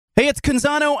Hey, it's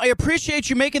Canzano. I appreciate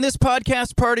you making this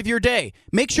podcast part of your day.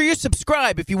 Make sure you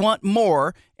subscribe if you want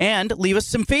more and leave us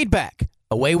some feedback.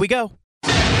 Away we go.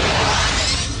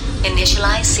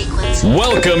 Initialize sequence.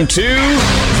 Welcome to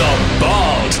The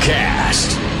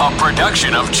Baldcast, a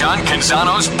production of John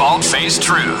Canzano's Bald-Faced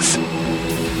Truth.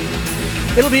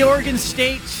 It'll be Oregon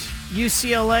State,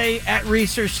 UCLA at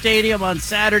Research Stadium on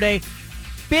Saturday.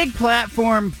 Big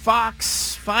platform,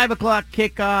 Fox, 5 o'clock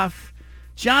kickoff.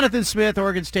 Jonathan Smith,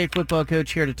 Oregon State football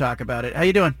coach, here to talk about it. How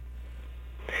you doing?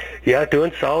 Yeah,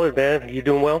 doing solid, man. You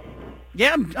doing well?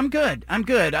 Yeah, I'm good. I'm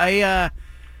good. I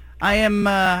am.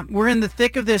 We're in the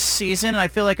thick of this season, and I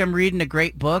feel like I'm reading a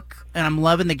great book, and I'm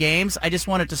loving the games. I just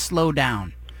want it to slow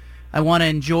down. I want to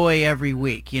enjoy every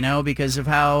week, because of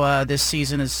how this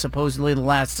season is supposedly the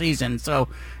last season. So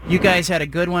you guys had a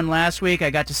good one last week.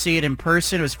 I got to see it in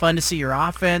person. It was fun to see your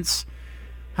offense.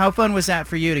 How fun was that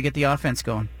for you to get the offense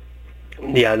going?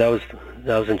 Yeah, that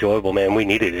was enjoyable, man. We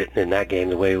needed it in that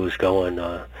game the way it was going,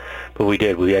 but we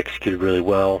did. We executed really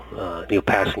well.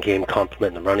 Passing game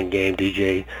complementing the running game.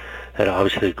 DJ had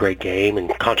obviously a great game and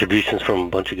contributions from a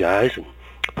bunch of guys and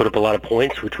put up a lot of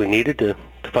points, which we needed to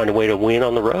find a way to win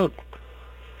on the road.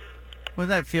 What does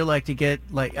that feel like to get,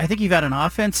 I think you've had an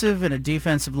offensive and a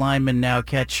defensive lineman now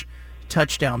catch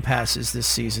touchdown passes this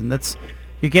season.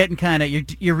 You're getting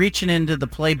you're reaching into the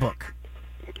playbook.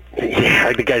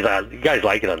 Yeah, the guys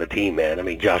like it on the team, man. I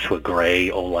mean, Joshua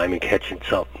Gray, old lineman catching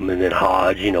something, and then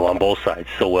Hodge, on both sides,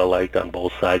 so well liked on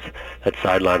both sides. That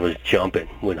sideline was jumping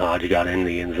when Hodge got in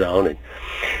the end zone, and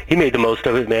he made the most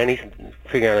of it, man. He's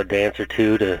figuring out a dance or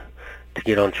two to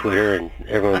get on Twitter, and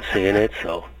everyone's seeing it,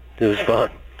 so it was fun.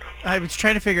 I was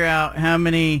trying to figure out how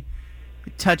many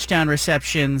touchdown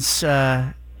receptions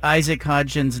Isaac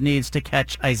Hodgins needs to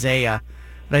catch Isaiah,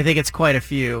 but I think it's quite a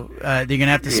few. You're going to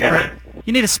have to spread.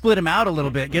 You need to split him out a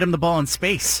little bit. Get him the ball in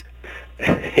space.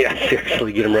 Yeah,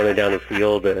 seriously, get him running down the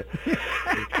field.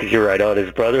 You're right on.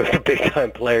 His brother was a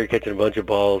big-time player catching a bunch of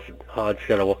balls. Hodge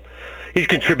he's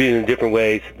contributing in different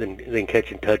ways than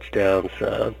catching touchdowns,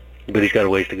 but he's got a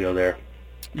ways to go there.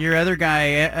 Your other guy,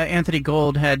 Anthony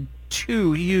Gold, had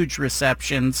 2 huge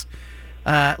receptions.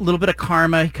 A little bit of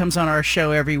karma. He comes on our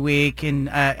show every week, and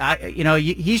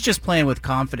he's just playing with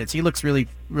confidence. He looks really,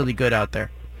 really good out there.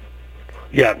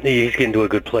 Yeah, he's getting to a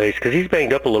good place because he's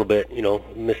banged up a little bit.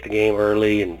 Missed the game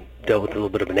early and dealt with a little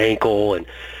bit of an ankle, and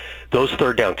those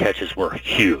third down catches were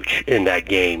huge in that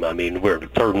game. I mean, we're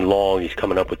 3rd and long. He's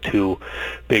coming up with 2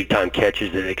 big-time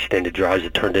catches that extended drives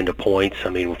that turned into points.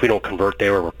 I mean, if we don't convert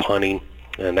there, we're punting,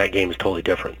 and that game is totally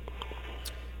different.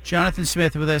 Jonathan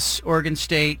Smith with us, Oregon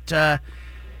State.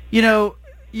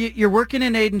 You're working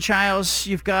in Aiden Childs.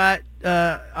 You've got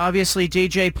obviously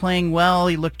DJ playing well.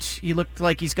 He looked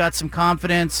like he's got some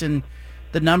confidence, and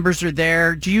the numbers are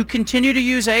there. Do you continue to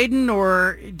use Aiden,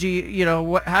 or do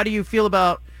you how do you feel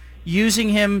about using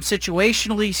him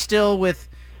situationally still with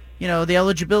the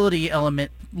eligibility element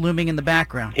looming in the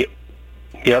background?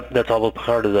 Yep, that's all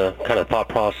part of the kind of thought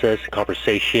process,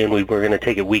 conversation. We're going to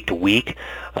take it week to week.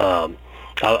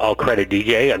 I'll credit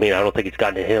DJ. I mean, I don't think it's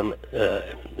gotten to him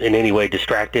in any way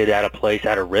distracted, out of place,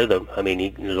 out of rhythm. I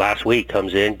mean, last week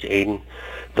comes in, Aiden,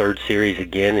 3rd series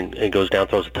again, and goes down,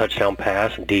 throws a touchdown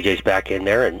pass, and DJ's back in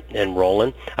there and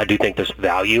rolling. I do think there's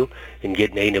value in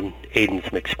getting Aiden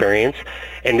some experience.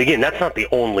 And again, that's not the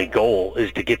only goal,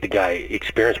 is to get the guy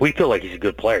experience. We feel like he's a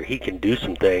good player. He can do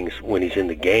some things when he's in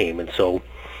the game. And so,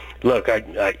 look, I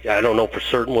don't know for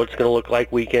certain what it's going to look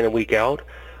like week in and week out.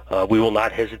 We will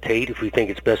not hesitate if we think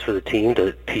it's best for the team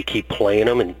to keep playing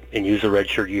them and use the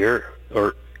redshirt year,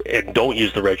 and don't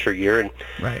use the redshirt year. And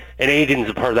right. And Aiden's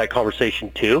a part of that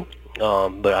conversation too.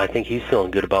 But I think he's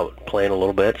feeling good about playing a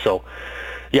little bit. So,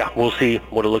 yeah, we'll see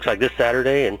what it looks like this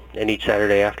Saturday and each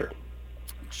Saturday after.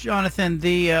 Jonathan,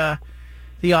 the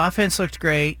offense looked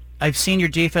great. I've seen your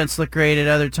defense look great at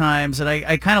other times, and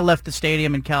I kind of left the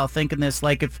stadium in Cal thinking this,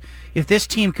 like if this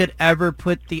team could ever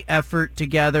put the effort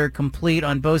together complete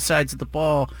on both sides of the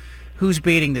ball, who's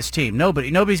beating this team?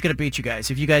 Nobody's going to beat you guys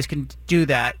if you guys can do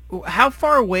that. How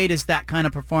far away does that kind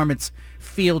of performance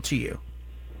feel to you?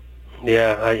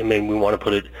 Yeah, I mean, we want to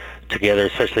put it together,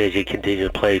 especially as you continue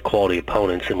to play quality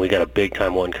opponents, and we got a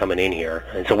big-time one coming in here.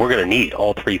 And so we're going to need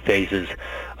all 3 phases,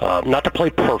 not to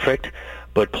play perfect,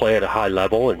 but play at a high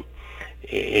level. And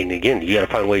again, you got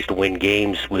to find ways to win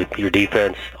games with your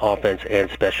defense, offense,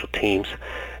 and special teams.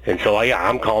 And so,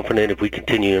 I'm confident if we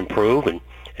continue to improve and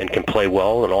can play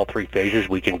well in all 3 phases,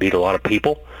 we can beat a lot of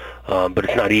people. But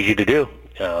it's not easy to do.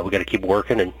 We got to keep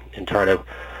working and try to.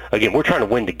 Again, we're trying to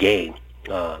win the game,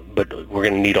 but we're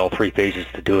going to need all 3 phases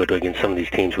to do it against some of these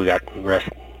teams we got rest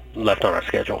left on our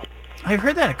schedule. I've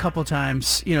heard that a couple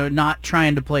times, not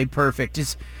trying to play perfect.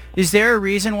 Is there a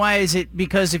reason why? Is it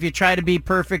because if you try to be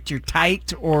perfect, you're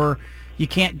tight, or you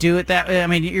can't do it that way? I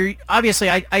mean, you're obviously,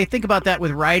 I think about that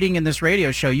with writing in this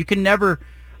radio show.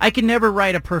 I can never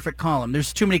write a perfect column.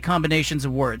 There's too many combinations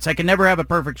of words. I can never have a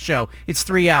perfect show. It's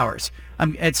 3 hours.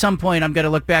 At some point, I'm going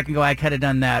to look back and go, I could have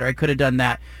done that, or I could have done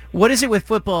that. What is it with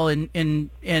football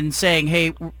in saying,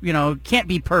 hey, can't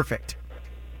be perfect?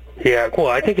 Yeah, well,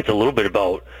 I think it's a little bit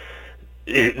about,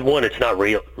 one, it's not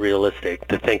realistic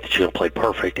to think that you're going to play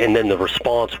perfect, and then the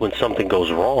response when something goes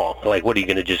wrong. Like, what, are you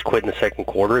going to just quit in the second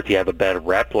quarter if you have a bad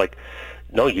rep? Like,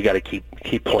 no, you got to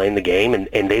keep playing the game,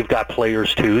 and they've got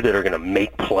players too that are going to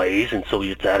make plays, and so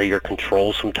it's out of your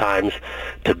control sometimes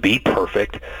to be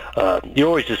perfect. You're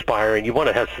always aspiring. You want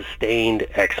to have sustained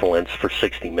excellence for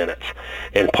 60 minutes,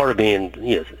 and part of being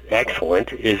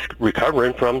excellent is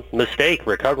recovering from mistake,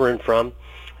 recovering from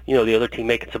the other team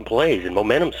making some plays and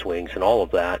momentum swings and all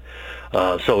of that.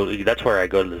 So that's where I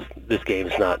go to this game.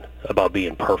 Is not about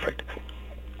being perfect.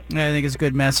 I think it's a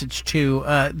good message too.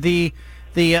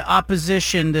 The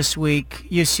opposition this week,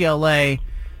 UCLA,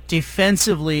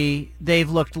 defensively, they've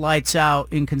looked lights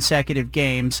out in consecutive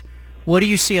games. What do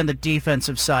you see on the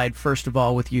defensive side, first of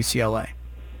all, with UCLA?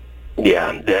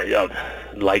 Yeah,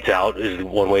 lights out is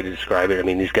one way to describe it. I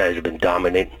mean, these guys have been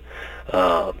dominant.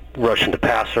 Rushing the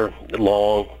passer,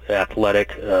 long, athletic,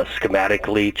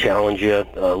 schematically challenge you,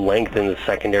 length in the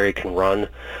secondary, can run.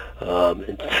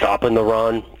 Stopping the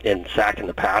run and sacking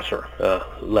the passer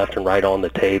left and right on the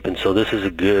tape, and so this is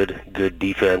a good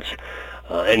defense.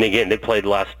 And again, they played the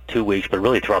last 2 weeks, but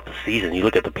really throughout the season, you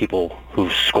look at the people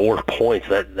who scored points.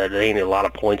 That ain't a lot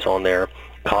of points on there,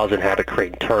 causing havoc,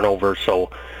 creating turnovers. So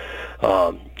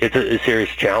it's a serious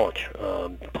challenge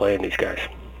playing these guys.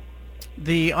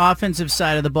 The offensive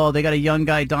side of the ball, they got a young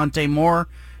guy, Dante Moore,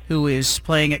 who is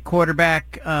playing at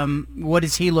quarterback. What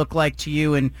does he look like to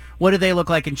you, and what do they look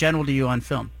like in general to you on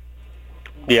film?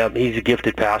 Yeah, he's a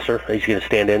gifted passer. He's going to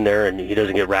stand in there, and he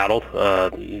doesn't get rattled.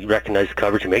 He recognizes the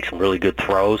coverage. He makes some really good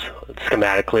throws.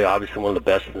 Schematically, obviously one of the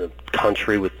best in the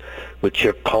country with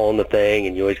Chip calling the thing,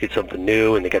 and you always get something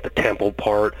new, and they got the tempo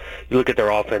part. You look at their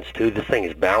offense, too. This thing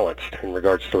is balanced in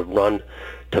regards to run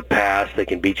to pass. They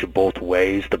can beat you both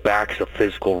ways. The back's a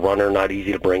physical runner, not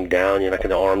easy to bring down. You're not going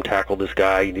to arm tackle this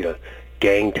guy. You need to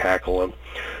gang tackle him.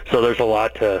 So there's a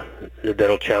lot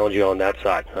that'll challenge you on that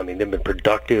side. I mean, they've been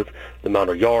productive, the amount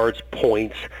of yards,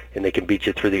 points, and they can beat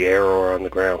you through the air or on the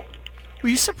ground. Were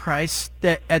you surprised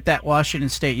that at that Washington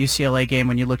State-UCLA game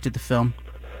when you looked at the film?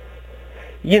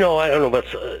 I don't know about...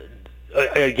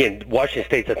 Again, Washington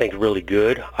State's, I think, really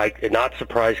good. I'm not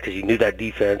surprised because you knew that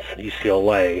defense,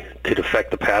 UCLA, could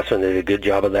affect the passer, and they did a good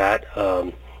job of that.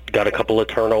 Got a couple of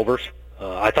turnovers.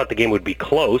 I thought the game would be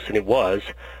close, and it was.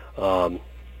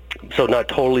 So not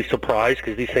totally surprised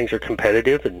because these things are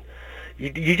competitive, and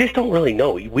you just don't really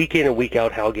know week in and week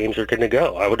out how games are going to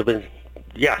go. I would have been,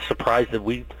 surprised that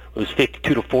it was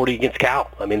 52-40 against Cal.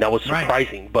 I mean, that was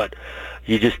surprising, right. But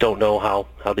you just don't know how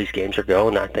these games are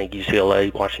going. I think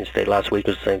UCLA, Washington State last week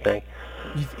was the same thing.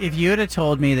 If you had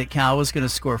told me that Cal was going to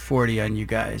score 40 on you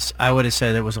guys, I would have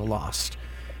said it was a loss.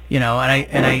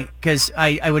 Because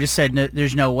I would have said no,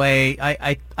 there's no way.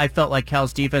 I felt like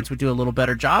Cal's defense would do a little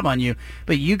better job on you,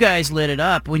 but you guys lit it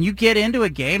up. When you get into a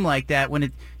game like that,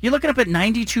 you're looking up at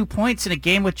 92 points in a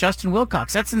game with Justin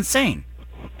Wilcox, that's insane.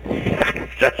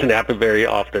 That doesn't happen very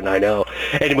often, I know.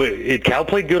 Anyway, Cal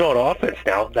played good on offense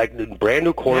now. Like the brand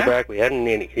new quarterback, we hadn't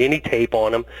any tape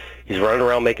on him. He's running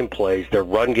around making plays. Their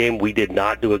run game, we did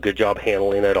not do a good job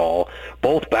handling at all.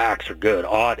 Both backs are good.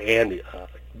 Odd and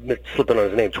slipping on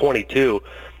his name, 22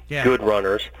 good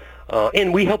runners.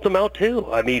 And we helped them out,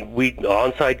 too. I mean, we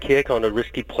onside kick on a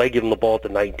risky play, give them the ball at the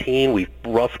 19. We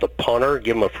roughed the punter,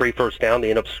 give them a free first down. They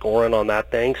end up scoring on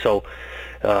that thing. So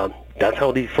that's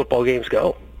how these football games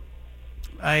go.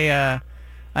 I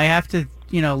have to,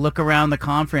 look around the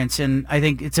conference, and I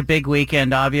think it's a big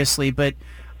weekend, obviously, but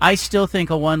I still think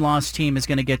a one-loss team is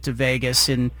going to get to Vegas.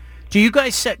 And do you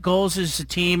guys set goals as a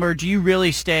team, or do you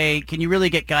really can you really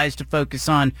get guys to focus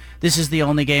on this is the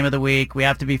only game of the week, we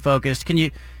have to be focused? Can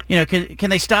can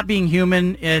they stop being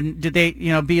human, and did they,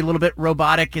 be a little bit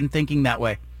robotic in thinking that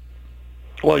way?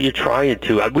 Well, you're trying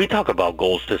to. We talk about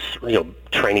goals to,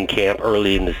 training camp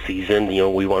early in the season.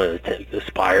 We want to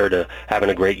aspire to having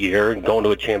a great year and going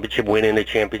to a championship, winning a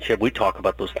championship. We talk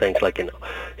about those things like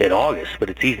in August, but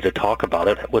it's easy to talk about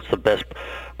it. What's the best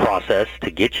process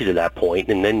to get you to that point?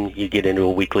 And then you get into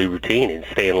a weekly routine and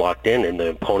staying locked in and the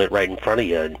opponent right in front of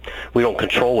you. And we don't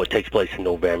control what takes place in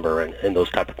November and those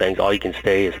type of things. All you can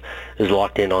stay is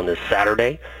locked in on this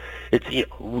Saturday. it's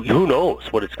who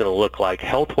knows what it's going to look like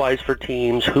health-wise for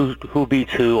teams, who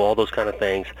beats who, all those kind of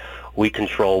things. We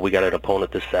control. We got an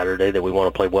opponent this Saturday that we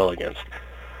want to play well against.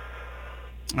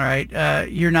 All right.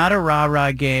 You're not a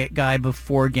rah-rah guy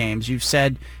before games. You've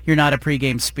said you're not a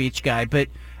pregame speech guy, but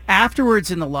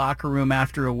afterwards in the locker room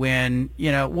after a win,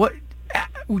 what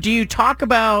do you talk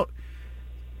about?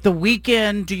 The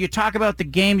weekend? Do you talk about the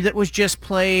game that was just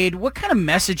played? What kind of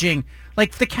messaging?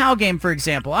 Like the Cal game, for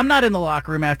example. I'm not in the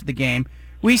locker room after the game.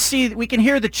 We can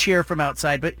hear the cheer from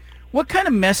outside, but what kind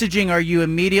of messaging are you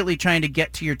immediately trying to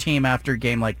get to your team after a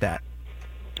game like that?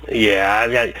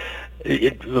 Yeah,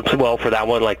 well, for that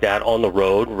one like that, on the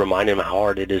road, remind them how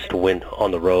hard it is to win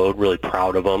on the road. Really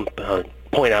proud of them.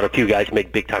 Point out a few guys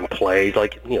make big-time plays,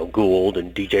 like, Gould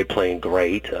and DJ playing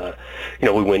great.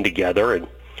 We win together, and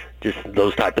just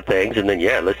those type of things. And then,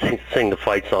 let's sing the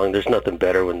fight song. There's nothing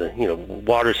better when the,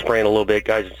 water's spraying a little bit,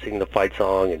 guys are singing the fight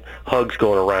song, and hugs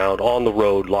going around, on the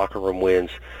road, locker room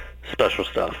wins, special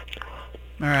stuff.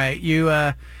 All right.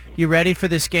 You ready for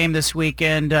this game this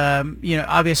weekend?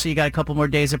 Obviously you got a couple more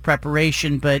days of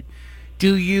preparation, but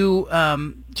do you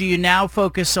now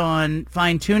focus on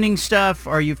fine-tuning stuff?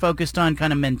 Are you focused on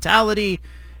kind of mentality,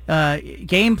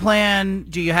 game plan?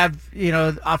 Do you have,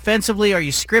 offensively, are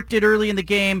you scripted early in the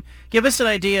game? Give us an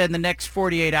idea in the next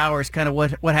 48 hours kind of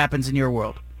what happens in your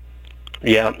world.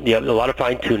 Yeah, a lot of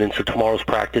fine-tuning. So tomorrow's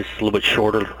practice is a little bit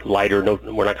shorter, lighter. No,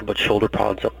 we're not going to put shoulder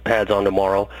pads on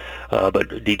tomorrow,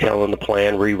 but detailing the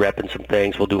plan, re-repping some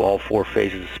things. We'll do all 4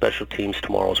 phases of special teams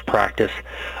tomorrow's practice.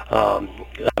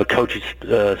 A coach's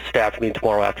staff meeting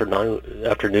tomorrow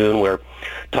afternoon where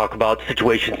talk about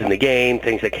situations in the game,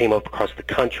 things that came up across the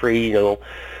country,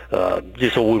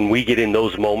 just so when we get in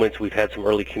those moments, we've had some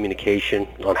early communication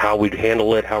on how we'd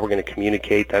handle it, how we're going to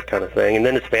communicate, that kind of thing. And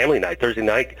then it's family night, Thursday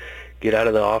night. Get out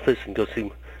of the office and go see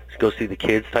the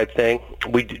kids type thing.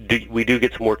 We do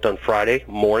get some work done Friday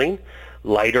morning,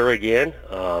 lighter again,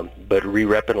 but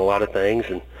re-repping a lot of things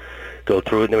and go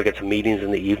through it. And then we got some meetings in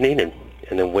the evening and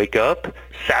then wake up.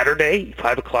 Saturday,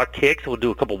 5 o'clock kicks. We'll do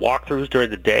a couple walkthroughs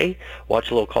during the day, watch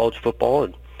a little college football,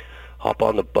 and hop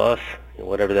on the bus,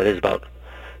 whatever that is, about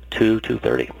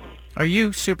 2:30. Are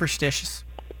you superstitious?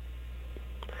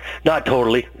 Not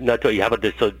totally. How about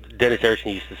this? So Dennis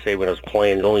Erickson used to say when I was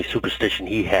playing, the only superstition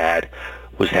he had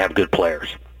was to have good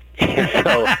players. So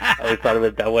I always thought of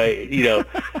it that way. I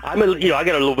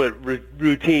got a little bit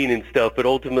routine and stuff, but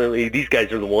ultimately these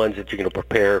guys are the ones that you're going to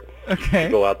prepare to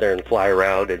go out there and fly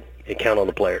around and count on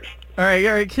the players. All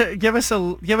right. Give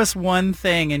us one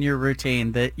thing in your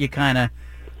routine that you kind of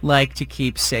like to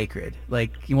keep sacred,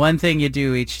 like one thing you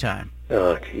do each time.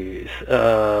 Oh,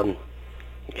 jeez.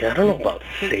 I don't know about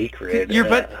sacred.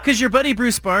 Because your buddy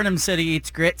Bruce Barnum said he eats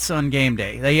grits on game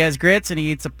day. He has grits and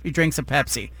he drinks a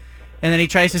Pepsi, and then he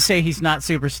tries to say he's not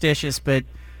superstitious. But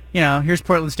here's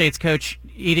Portland State's coach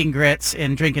eating grits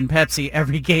and drinking Pepsi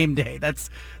every game day. That's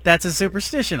a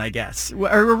superstition, I guess, or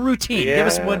a routine. Yeah. Give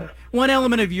us one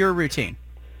element of your routine.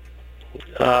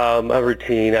 A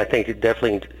routine. I think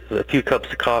definitely a few cups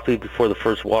of coffee before the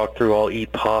first walkthrough. I'll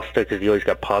eat pasta because you always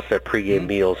got pasta at pregame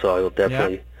meal, so I will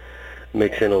definitely.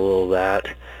 Mix in a little of that,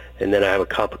 and then I have a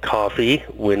cup of coffee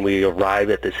when we arrive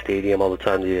at the stadium all the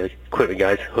time. The equipment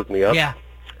guys hook me up. Yeah,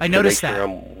 I noticed that. Sure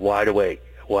I'm wide awake.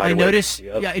 I notice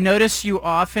you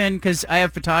often, because I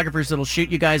have photographers that'll shoot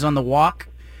you guys on the walk.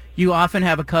 You often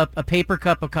have a paper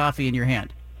cup of coffee in your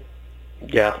hand.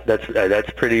 Yeah,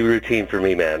 that's pretty routine for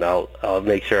me, man. I'll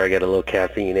make sure I get a little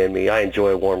caffeine in me. I enjoy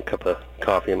a warm cup of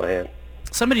coffee in my hand.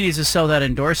 Somebody needs to sell that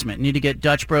endorsement. You need to get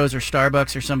Dutch Bros or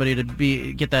Starbucks or somebody to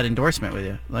get that endorsement with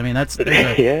you. I mean, there's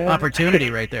an opportunity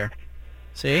right there.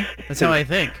 See? That's how I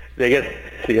think. That's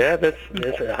I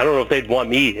don't know if they'd want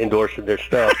me endorsing their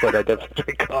stuff, but I definitely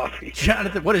drink coffee.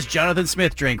 What does Jonathan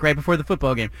Smith drink right before the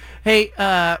football game? Hey,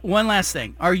 one last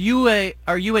thing. Are you a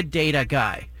data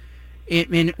guy?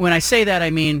 When I say that,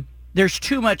 I mean there's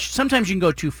too much. Sometimes you can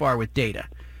go too far with data.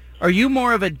 Are you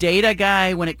more of a data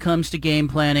guy when it comes to game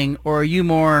planning, or are you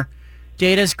more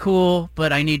data's cool,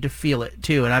 but I need to feel it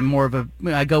too, and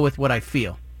I go with what I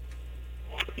feel?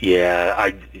 Yeah,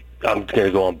 I'm going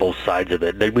to go on both sides of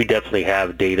it. We definitely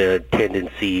have data,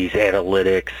 tendencies,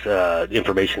 analytics,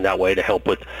 information that way to help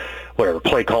with whatever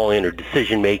play calling or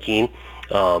decision making.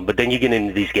 But then you get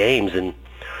into these games and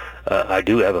I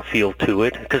do have a feel to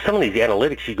it, because some of these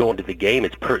analytics, you go into the game,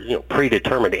 it's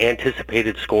predetermined,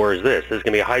 anticipated score is this. This is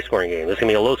going to be a high-scoring game. This is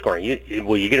going to be a low-scoring. You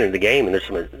get into the game, and there's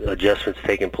some adjustments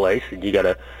taking place, and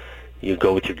you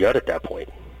go with your gut at that point.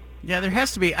 Yeah, there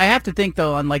has to be. I have to think,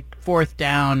 though, on like fourth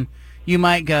down, you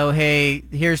might go, hey,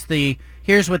 here's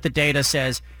what the data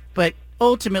says. But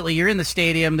ultimately, you're in the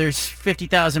stadium. There's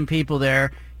 50,000 people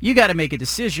there. you got to make a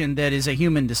decision that is a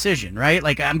human decision, right?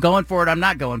 Like, I'm going for it, I'm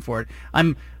not going for it.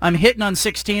 I'm hitting on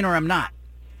 16 or I'm not.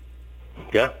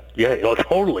 Yeah,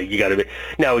 totally. You got to be.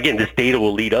 Now, again, this data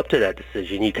will lead up to that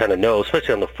decision. You kind of know,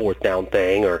 especially on the fourth down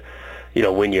thing, or,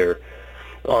 when you're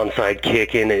onside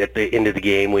kicking at the end of the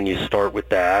game when you start with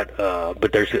that.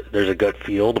 But there's a gut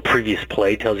feel. The previous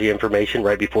play tells you information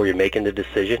right before you're making the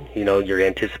decision. You're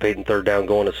anticipating third down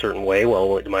going a certain way.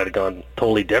 Well, it might have gone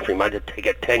totally different. You might have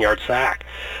taken a 10-yard sack.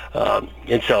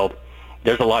 And so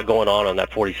there's a lot going on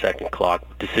that 40-second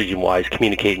clock, decision-wise,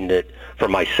 communicating it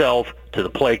from myself to the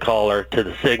play caller, to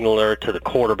the signaler, to the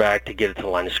quarterback to get it to the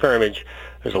line of scrimmage.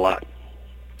 There's a lot.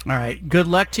 All right. Good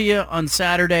luck to you on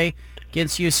Saturday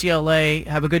against UCLA.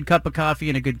 Have a good cup of coffee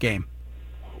and a good game.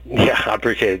 Yeah, I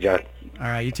appreciate it, John. All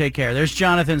right, you take care. There's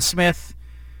Jonathan Smith.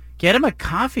 Get him a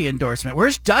coffee endorsement.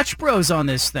 Where's Dutch Bros on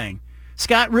this thing?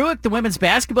 Scott Ruick, the women's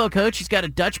basketball coach, he's got a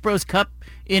Dutch Bros cup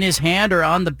in his hand or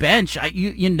on the bench.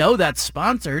 You know that's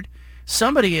sponsored.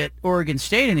 Somebody at Oregon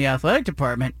State in the athletic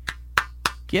department,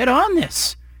 get on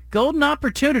this. Golden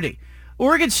opportunity.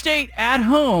 Oregon State at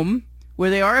home, where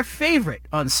they are a favorite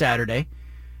on Saturday.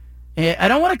 I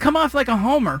don't want to come off like a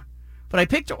homer, but I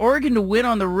picked Oregon to win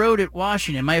on the road at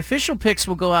Washington. My official picks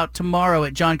will go out tomorrow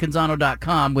at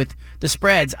johncanzano.com with the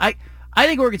spreads. I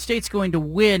think Oregon State's going to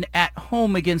win at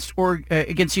home against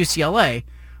UCLA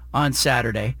on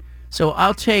Saturday. So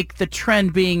I'll take the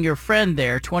trend being your friend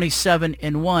there,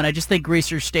 27-1. I just think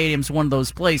Greaser Stadium's one of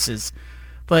those places.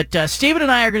 But Steven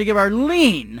and I are going to give our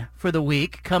lean for the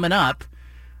week coming up.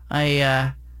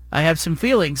 I have some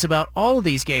feelings about all of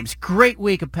these games. Great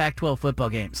week of Pac-12 football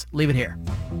games. Leave it here.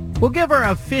 We'll give our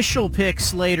official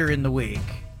picks later in the week,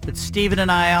 but Steven and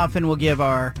I often will give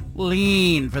our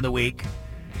lean for the week.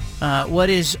 What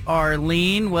is our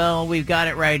lean? Well, we've got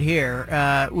it right here.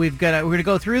 We're going to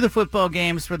go through the football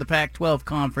games for the Pac-12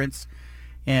 conference,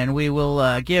 and we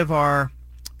will give our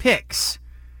picks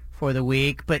for the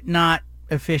week, but not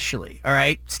officially. All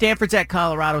right. Stanford's at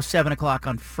Colorado, 7 o'clock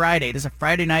on Friday. This is a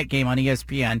Friday night game on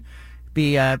ESPN.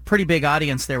 Be a pretty big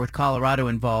audience there with Colorado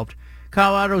involved.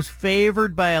 Colorado's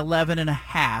favored by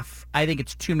 11.5. I think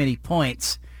it's too many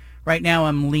points. Right now,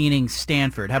 I'm leaning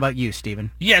Stanford. How about you,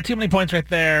 Steven? Yeah, too many points right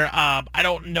there. I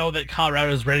don't know that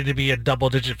Colorado is ready to be a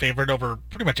double-digit favorite over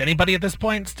pretty much anybody at this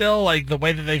point still. Like, the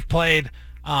way that they've played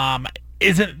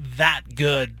isn't that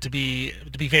good to be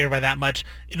favored by that much.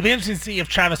 It'll be interesting to see if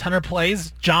Travis Hunter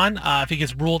plays, John, if he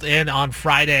gets ruled in on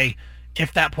Friday,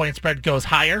 if that point spread goes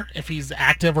higher, if he's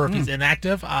active or if he's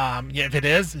inactive. If it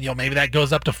is, maybe that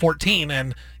goes up to 14,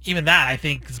 and even that, I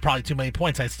think, is probably too many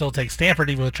points. I'd still take Stanford,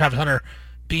 even with Travis Hunter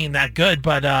being that good.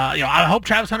 But I hope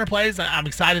Travis Hunter plays. I'm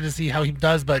excited to see how he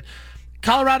does. But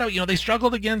Colorado, they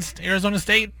struggled against Arizona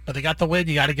State, but they got the win.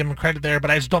 You got to give them credit there.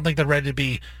 But I just don't think they're ready to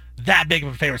be that big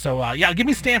of a favorite. So give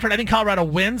me Stanford. I think Colorado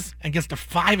wins and gets to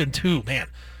 5-2. Man,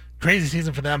 crazy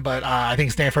season for them. But I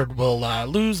think Stanford will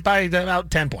lose by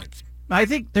about 10 points. I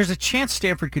think there's a chance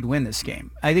Stanford could win this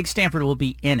game. I think Stanford will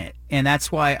be in it, and that's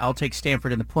why I'll take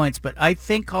Stanford in the points. But I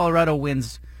think Colorado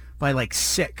wins by like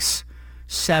 6,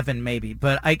 7 maybe.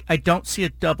 But I don't see a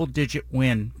double-digit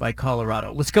win by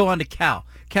Colorado. Let's go on to Cal.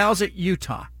 Cal's at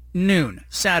Utah, noon,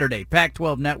 Saturday,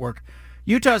 Pac-12 Network.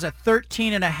 Utah's a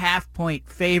 13.5-point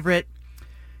favorite.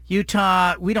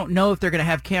 Utah, we don't know if they're going to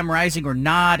have Cam Rising or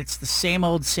not. It's the same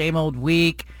old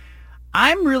week.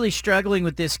 I'm really struggling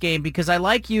with this game because I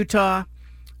like Utah,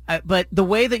 but the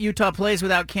way that Utah plays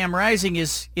without Cam Rising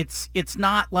is it's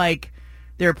not like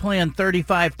they're playing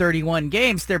 35-31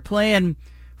 games. They're playing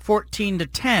 14-10,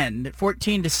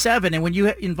 14-7, and when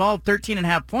you involve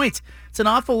 13.5 points, it's an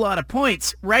awful lot of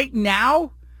points. Right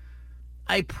now,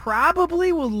 I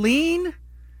probably will lean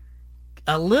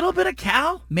a little bit of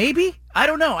Cal, maybe. I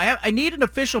don't know. I need an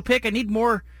official pick. I need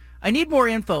more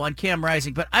info on Cam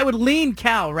Rising, but I would lean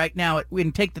Cal right now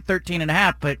and take the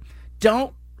 13.5, but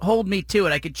don't hold me to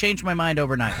it. I could change my mind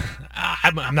overnight.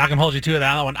 I'm not going to hold you to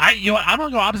that one. I'm going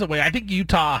to go opposite way. I think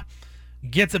Utah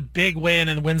gets a big win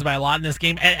and wins by a lot in this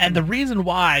game, and the reason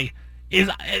why is,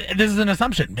 this is an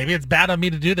assumption. Maybe it's bad on me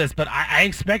to do this, but I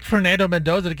expect Fernando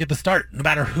Mendoza to get the start. No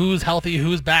matter who's healthy,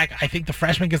 who's back, I think the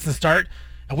freshman gets the start,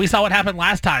 and we saw what happened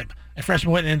last time. A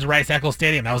freshman went into Rice-Eccles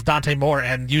Stadium. That was Dante Moore,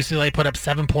 and UCLA put up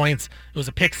 7 points. It was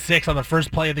a pick 6 on the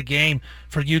first play of the game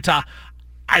for Utah.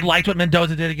 I liked what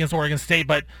Mendoza did against Oregon State,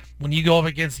 but when you go up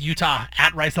against Utah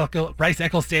at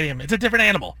Rice-Eccles Stadium, it's a different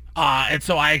animal. And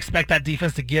so I expect that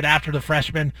defense to get after the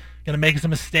freshman, going to make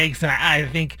some mistakes, and I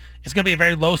think it's going to be a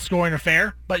very low-scoring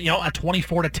affair. But, a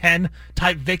 24-10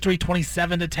 type victory,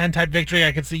 27-10 type victory,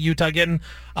 I could see Utah getting.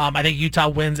 I think Utah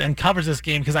wins and covers this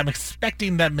game because I'm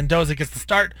expecting that Mendoza gets the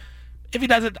start. If he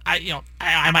doesn't,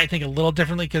 I might think a little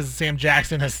differently because Sam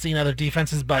Jackson has seen other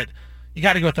defenses, but you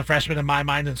got to go with the freshman in my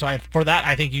mind, and so for that,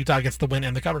 I think Utah gets the win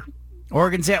and the cover.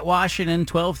 Oregon's at Washington,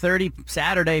 12:30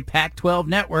 Saturday, Pac-12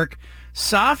 Network.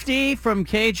 Softy from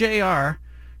KJR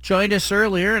joined us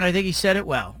earlier, and I think he said it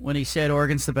well when he said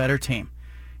Oregon's the better team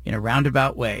in a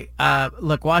roundabout way.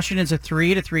 Look, Washington's a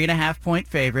 3 to 3.5 point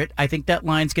favorite. I think that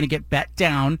line's going to get bet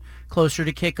down closer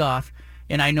to kickoff,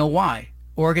 and I know why.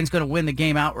 Oregon's going to win the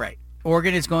game outright.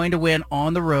 Oregon is going to win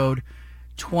on the road,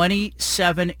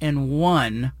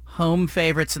 27-1 home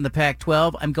favorites in the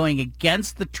Pac-12. I'm going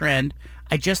against the trend.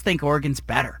 I just think Oregon's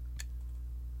better.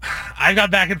 I've got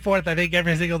back and forth, I think,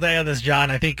 every single day on this, John.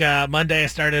 I think Monday I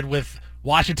started with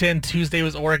Washington. Tuesday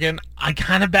was Oregon. I'm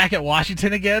kind of back at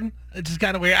Washington again. It's just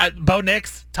kind of weird. Bo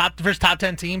Nix, first top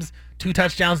 10 teams, 2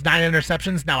 touchdowns, 9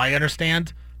 interceptions. Now, I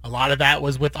understand a lot of that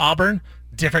was with Auburn.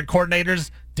 Different coordinators,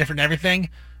 different everything.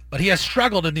 But he has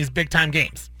struggled in these big-time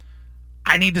games.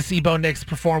 I need to see Bo Nix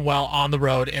perform well on the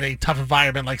road in a tough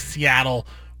environment like Seattle,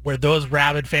 where those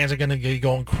rabid fans are going to be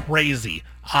going crazy.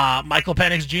 Michael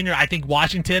Penix Jr., I think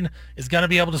Washington is going to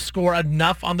be able to score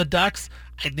enough on the Ducks.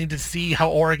 I need to see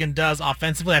how Oregon does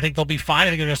offensively. I think they'll be fine. I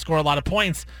think they're going to score a lot of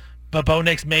points. But Bo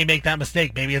Nix may make that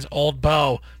mistake. Maybe it's old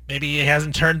Bo. Maybe he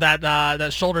hasn't turned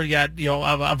that shoulder yet,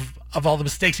 of all the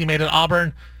mistakes he made at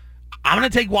Auburn. I'm going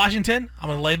to take Washington. I'm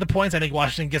going to lay the points. I think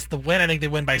Washington gets the win. I think they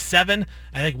win by 7.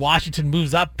 I think Washington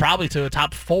moves up probably to a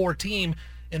top 4 team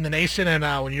in the nation. And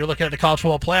when you're looking at the college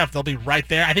football playoff, they'll be right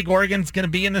there. I think Oregon's going to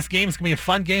be in this game. It's going to be a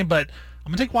fun game, but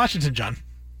I'm going to take Washington, John.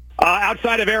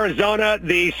 Outside of Arizona,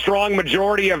 the strong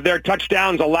majority of their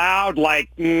touchdowns allowed, like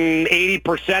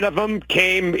 80% of them,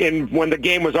 came in when the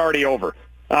game was already over.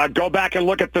 Go back and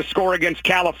look at the score against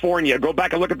California. Go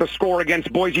back and look at the score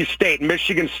against Boise State,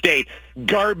 Michigan State.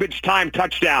 Garbage time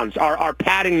touchdowns are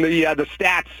padding the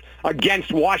stats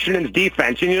against Washington's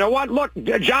defense. And you know what? Look,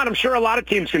 John, I'm sure a lot of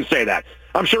teams can say that.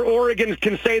 I'm sure Oregon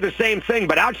can say the same thing.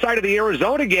 But outside of the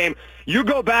Arizona game, you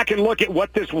go back and look at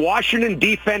what this Washington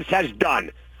defense has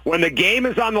done. When the game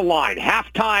is on the line,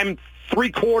 halftime,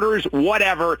 3 quarters,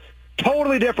 whatever,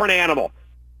 totally different animal.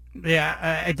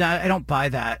 Yeah, I don't buy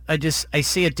that. I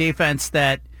see a defense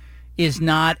that is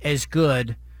not as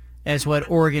good as what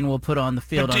Oregon will put on the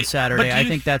field on Saturday. I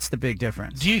think that's the big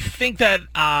difference. Do you think that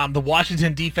the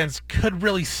Washington defense could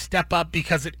really step up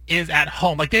because it is at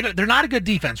home? Like they're not a good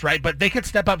defense, right? But they could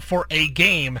step up for a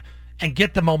game and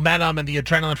get the momentum and the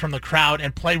adrenaline from the crowd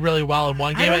and play really well in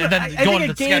one game and then go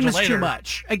into the schedule later. Too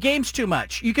much. A game's too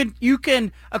much.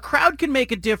 A crowd can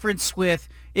make a difference with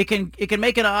it can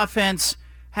make an offense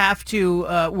have to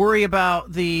worry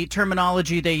about the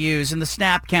terminology they use and the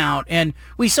snap count. And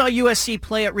we saw USC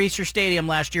play at Reser Stadium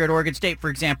last year at Oregon State, for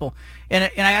example.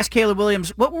 And I asked Caleb Williams,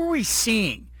 what were we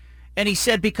seeing? And he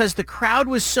said because the crowd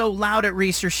was so loud at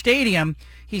Reser Stadium,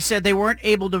 he said they weren't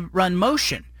able to run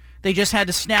motion. They just had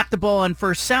to snap the ball on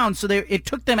first sound. So it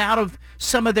took them out of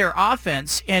some of their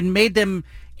offense and made them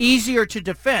easier to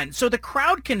defend. So the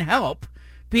crowd can help.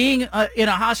 Being in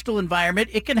a hostile environment,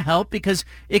 it can help because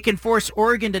it can force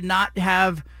Oregon to not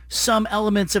have some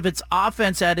elements of its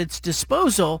offense at its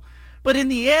disposal. But in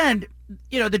the end,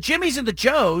 the Jimmies and the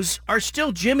Joes are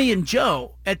still Jimmy and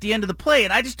Joe at the end of the play.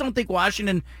 And I just don't think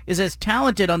Washington is as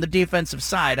talented on the defensive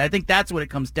side. I think that's what it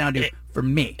comes down to for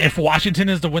me. If Washington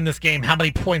is to win this game, how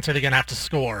many points are they going to have to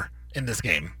score in this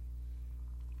game?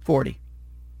 40.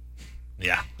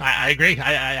 Yeah, I agree.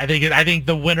 I think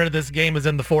the winner of this game is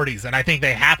in the 40s, and I think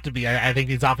they have to be. I think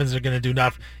these offenses are going to do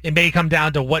enough. It may come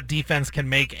down to what defense can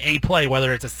make a play,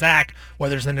 whether it's a sack,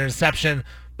 whether it's an interception.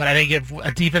 But I think if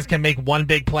a defense can make one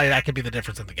big play, that could be the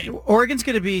difference in the game. Oregon's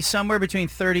going to be somewhere between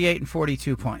 38 and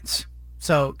 42 points.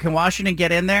 So can Washington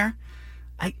get in there?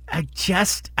 I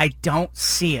don't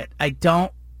see it. I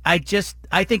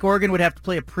think Oregon would have to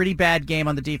play a pretty bad game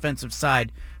on the defensive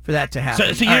side for that to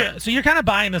happen. So you're kind of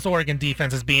buying this Oregon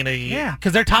defense as being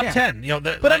because they're top 10.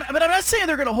 But I'm not saying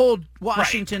they're going to hold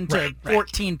Washington to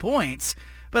 14 points.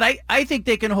 But I think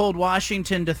they can hold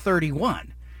Washington to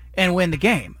 31 and win the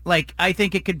game. Like I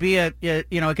think it could be a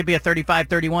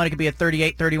 35-31. It could be a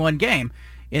 38-31 game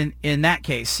in that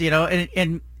case. So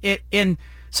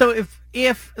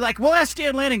if we'll ask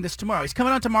Dan Lanning this tomorrow. He's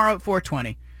coming on tomorrow at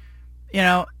 4:20.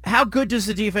 How good does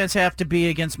the defense have to be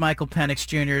against Michael Penix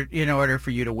Jr. in order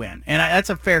for you to win? And that's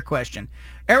a fair question.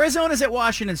 Arizona's at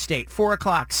Washington State, 4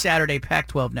 o'clock Saturday,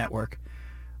 Pac-12 Network.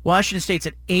 Washington State's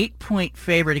an 8-point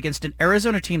favorite against an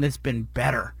Arizona team that's been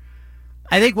better.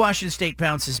 I think Washington State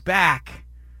bounces back.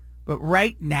 But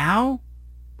right now,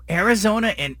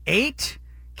 Arizona in 8?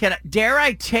 Dare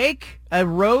I take a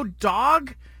road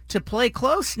dog to play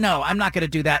close? No, I'm not going to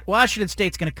do that. Washington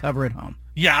State's going to cover at home.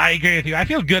 Yeah, I agree with you. I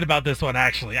feel good about this one,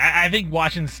 actually. I think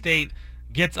Washington State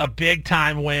gets a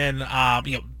big-time win,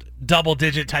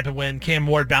 double-digit type of win. Cam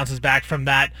Ward bounces back from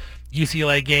that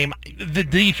UCLA game. The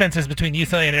defenses between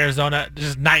UCLA and Arizona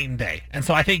just night and day. And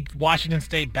so I think Washington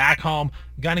State back home,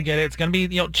 gonna get it. It's gonna be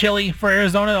chilly for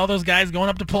Arizona. All those guys going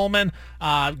up to Pullman.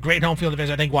 Great home field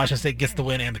advantage. I think Washington State gets the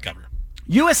win and the cover.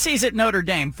 USC's at Notre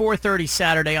Dame, 4:30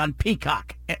 Saturday on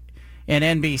Peacock and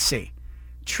NBC.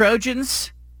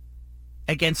 Trojans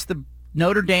against the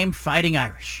Notre Dame Fighting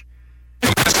Irish.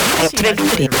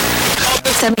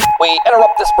 We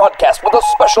interrupt this broadcast with a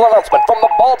special announcement from the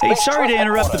Bald Hey, Faced sorry to Truth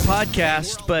interrupt the Reporter.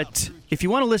 podcast, but if you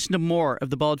want to listen to more of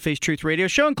the Bald Faced Truth Radio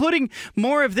Show, including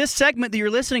more of this segment that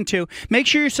you're listening to, make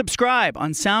sure you subscribe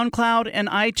on SoundCloud and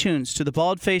iTunes to the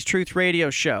Bald Faced Truth Radio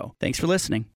Show. Thanks for listening.